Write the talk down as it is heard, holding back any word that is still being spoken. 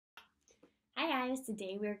Hi guys,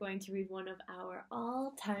 today we are going to read one of our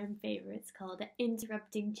all-time favorites called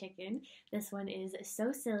Interrupting Chicken. This one is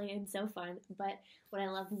so silly and so fun, but what I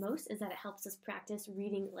love most is that it helps us practice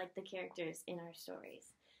reading like the characters in our stories.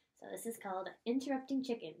 So this is called Interrupting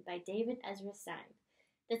Chicken by Ezra Stein.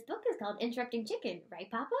 This book is called Interrupting Chicken,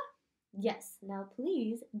 right Papa? Yes, now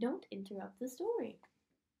please don't interrupt the story.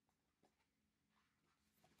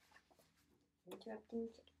 Interrupting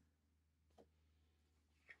Chicken.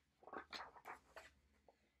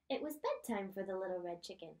 It was bedtime for the little red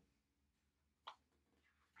chicken.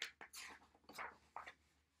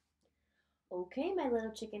 Okay, my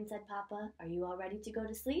little chicken, said Papa. Are you all ready to go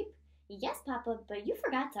to sleep? Yes, Papa, but you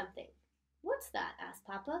forgot something. What's that? Asked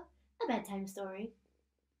Papa. A bedtime story.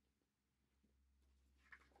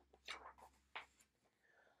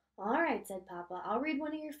 All right, said Papa. I'll read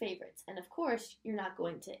one of your favorites. And of course, you're not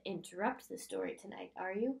going to interrupt the story tonight,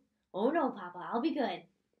 are you? Oh no, Papa, I'll be good.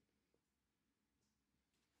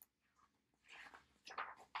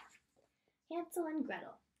 Hansel and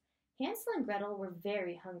Gretel. Hansel and Gretel were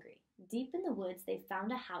very hungry. Deep in the woods they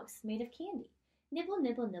found a house made of candy. Nibble,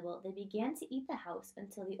 nibble, nibble, they began to eat the house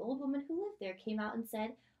until the old woman who lived there came out and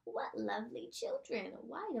said, "What lovely children!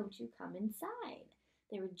 Why don't you come inside?"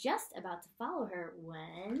 They were just about to follow her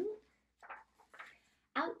when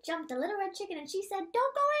out jumped a little red chicken and she said, "Don't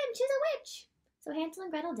go in, she's a witch!" So Hansel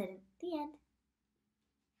and Gretel didn't. The end.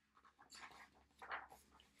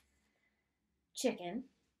 Chicken.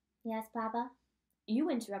 Yes, Papa?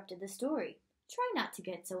 You interrupted the story. Try not to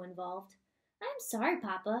get so involved. I'm sorry,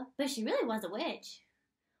 Papa, but she really was a witch.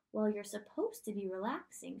 Well, you're supposed to be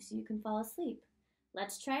relaxing so you can fall asleep.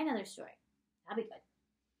 Let's try another story. That'll be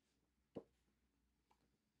good.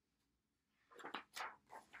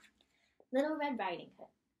 Little Red Riding Hood.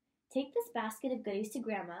 Take this basket of goodies to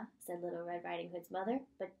Grandma, said Little Red Riding Hood's mother,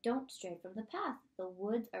 but don't stray from the path. The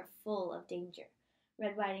woods are full of danger.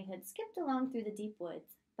 Red Riding Hood skipped along through the deep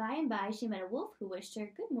woods. By and by, she met a wolf who wished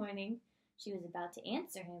her good morning. She was about to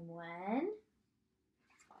answer him when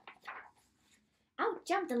out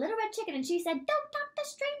jumped a little red chicken and she said, "Don't talk to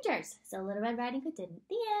strangers." So Little Red Riding Hood didn't.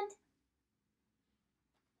 The end.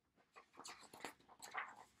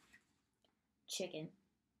 Chicken.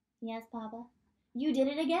 Yes, Papa? You did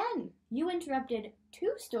it again. You interrupted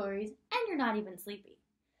 2 stories and you're not even sleepy.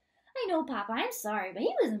 I know, Papa, I'm sorry, but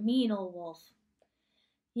he was a mean old wolf.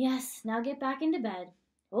 Yes, now get back into bed.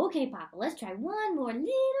 Okay, Papa, let's try one more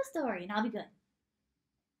little story and I'll be good.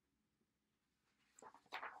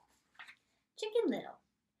 Chicken Little.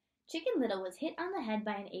 Chicken Little was hit on the head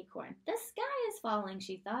by an acorn. The sky is falling,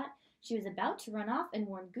 she thought. She was about to run off and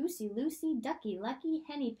warn Goosey Lucy, Ducky Lucky,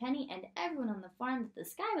 Henny Penny, and everyone on the farm that the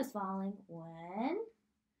sky was falling when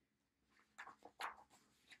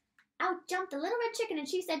out jumped a little red chicken and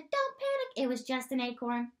she said, "Don't panic, it was just an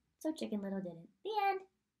acorn." So Chicken Little didn't. The end.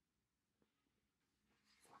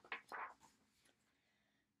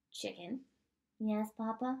 Chicken. Yes,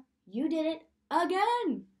 Papa? You did it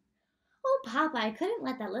again. Oh, Papa, I couldn't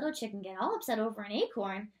let that little chicken get all upset over an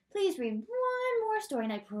acorn. Please read one more story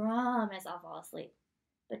and I promise I'll fall asleep.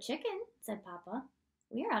 But Chicken, said Papa,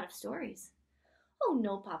 we are out of stories. Oh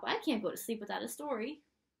no, Papa, I can't go to sleep without a story.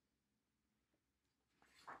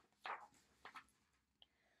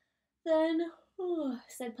 Then,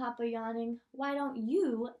 said Papa yawning, why don't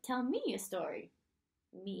you tell me a story?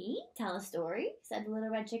 Me? Tell a story? Said the little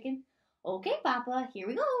red chicken. Okay, Papa, here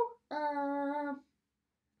we go.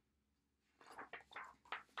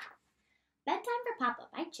 Bedtime for Papa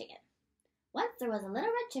by Chicken. Once there was a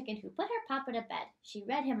little red chicken who put her Papa to bed. She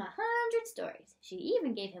read him 100 stories. She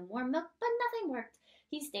even gave him warm milk, but nothing worked.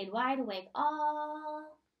 He stayed wide awake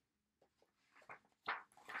all...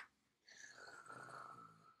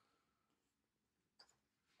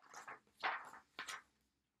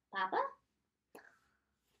 Papa?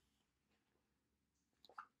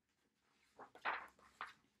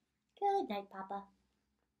 Good night, Papa.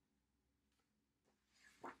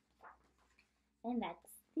 And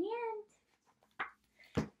that's the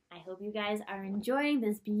end. I hope you guys are enjoying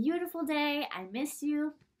this beautiful day. I miss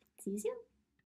you. See you soon.